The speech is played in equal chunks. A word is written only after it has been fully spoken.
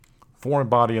Foreign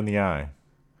body in the eye.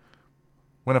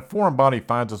 When a foreign body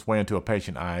finds its way into a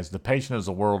patient's eyes, the patient is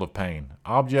a world of pain.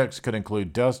 Objects could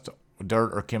include dust,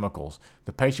 dirt, or chemicals.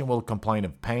 The patient will complain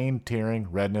of pain,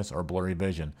 tearing, redness, or blurry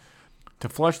vision. To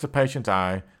flush the patient's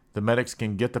eye, the medics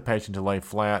can get the patient to lay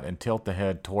flat and tilt the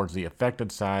head towards the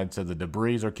affected side so the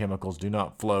debris or chemicals do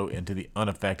not flow into the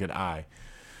unaffected eye.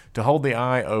 To hold the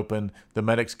eye open, the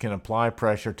medics can apply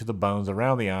pressure to the bones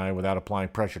around the eye without applying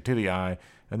pressure to the eye,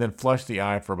 and then flush the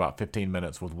eye for about 15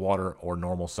 minutes with water or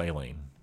normal saline.